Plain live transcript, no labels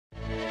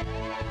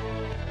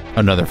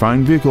Another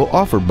fine vehicle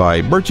offered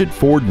by Burchett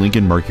Ford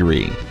Lincoln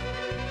Mercury.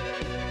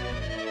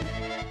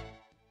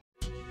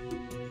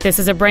 This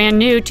is a brand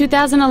new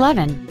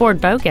 2011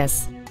 Ford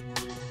Focus.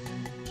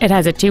 It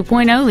has a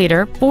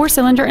 2.0-liter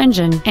four-cylinder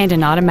engine and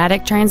an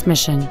automatic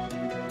transmission.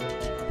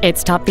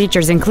 Its top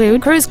features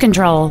include cruise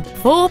control,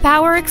 full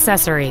power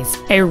accessories,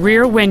 a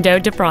rear window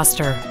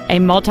defroster, a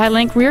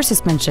multi-link rear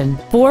suspension,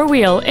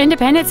 four-wheel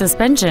independent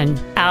suspension,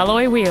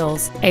 alloy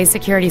wheels, a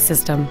security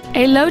system,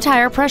 a low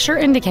tire pressure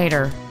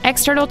indicator,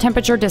 external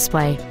temperature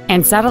display,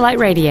 and satellite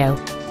radio.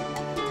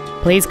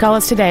 Please call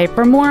us today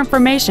for more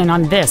information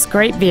on this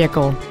great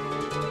vehicle.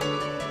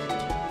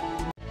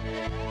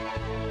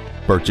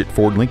 Burchett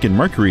Ford Lincoln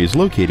Mercury is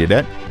located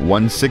at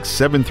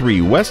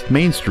 1673 West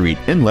Main Street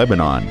in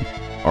Lebanon.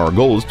 Our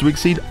goal is to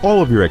exceed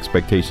all of your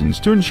expectations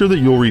to ensure that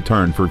you'll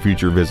return for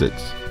future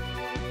visits.